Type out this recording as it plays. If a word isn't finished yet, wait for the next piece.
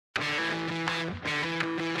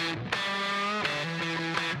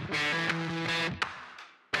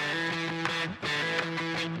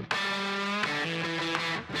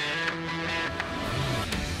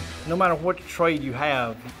No matter what trade you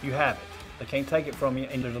have it. They can't take it from you,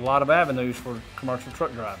 and there's a lot of avenues for commercial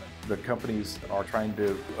truck driving. The companies are trying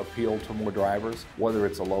to appeal to more drivers, whether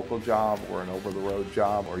it's a local job or an over-the-road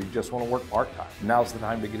job, or you just want to work part-time. Now's the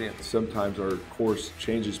time to get in. Sometimes our course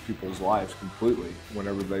changes people's lives completely.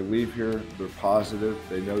 Whenever they leave here, they're positive,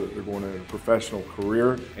 they know that they're going to a professional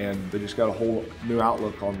career, and they just got a whole new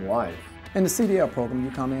outlook on life. In the CDL program,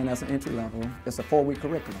 you come in as an entry level. It's a 4-week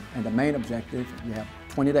curriculum, and the main objective, you have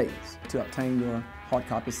 20 days to obtain your hard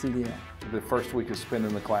copy CDL. The first week is spent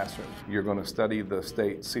in the classroom. You're going to study the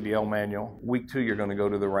state CDL manual. Week 2, you're going to go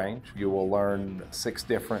to the range. You will learn 6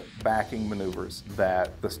 different backing maneuvers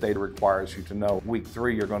that the state requires you to know. Week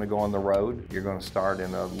 3, you're going to go on the road. You're going to start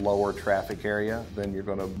in a lower traffic area. Then you're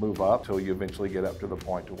going to move up till you eventually get up to the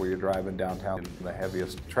point to where you're driving downtown in the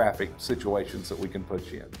heaviest traffic situations that we can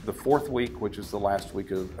put you in. The 4th week, which is the last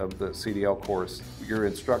week of the CDL course, your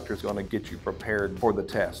instructor is going to get you prepared for the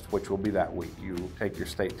test, which will be that week. You take your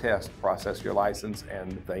state test, process your license,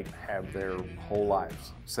 and they have their whole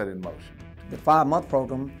lives set in motion. The 5-month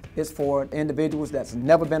program is for individuals that's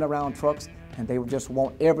never been around trucks, and they just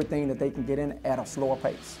want everything that they can get in at a slower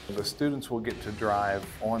pace. The students will get to drive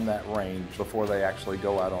on that range before they actually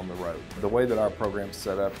go out on the road. The way that our program's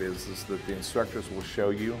set up is that the instructors will show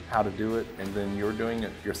you how to do it, and then you're doing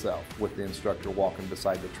it yourself with the instructor walking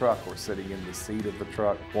beside the truck or sitting in the seat of the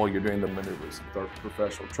truck while you're doing the maneuvers. With our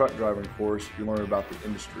professional truck driving course, you learn about the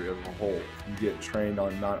industry as a whole. You get trained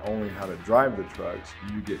on not only how to drive the trucks,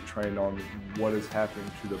 you get trained on what is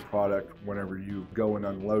happening to the product whenever you go and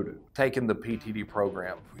unload it. Taking the PTD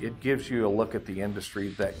program, it gives you a look at the industry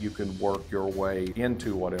that you can work your way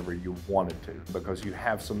into whatever you wanted to, because you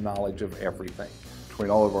have some knowledge of everything. Between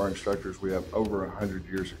all of our instructors, we have over 100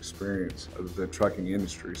 years experience of the trucking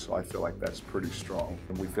industry, so I feel like that's pretty strong.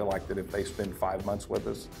 And we feel like that if they spend 5 months with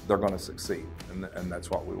us, they're going to succeed, and that's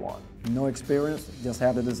what we want. No experience, just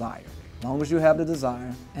have the desire. As long as you have the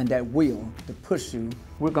desire and that will to push you,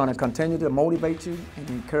 we're going to continue to motivate you and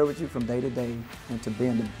encourage you from day to day into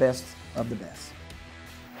being the best of the best.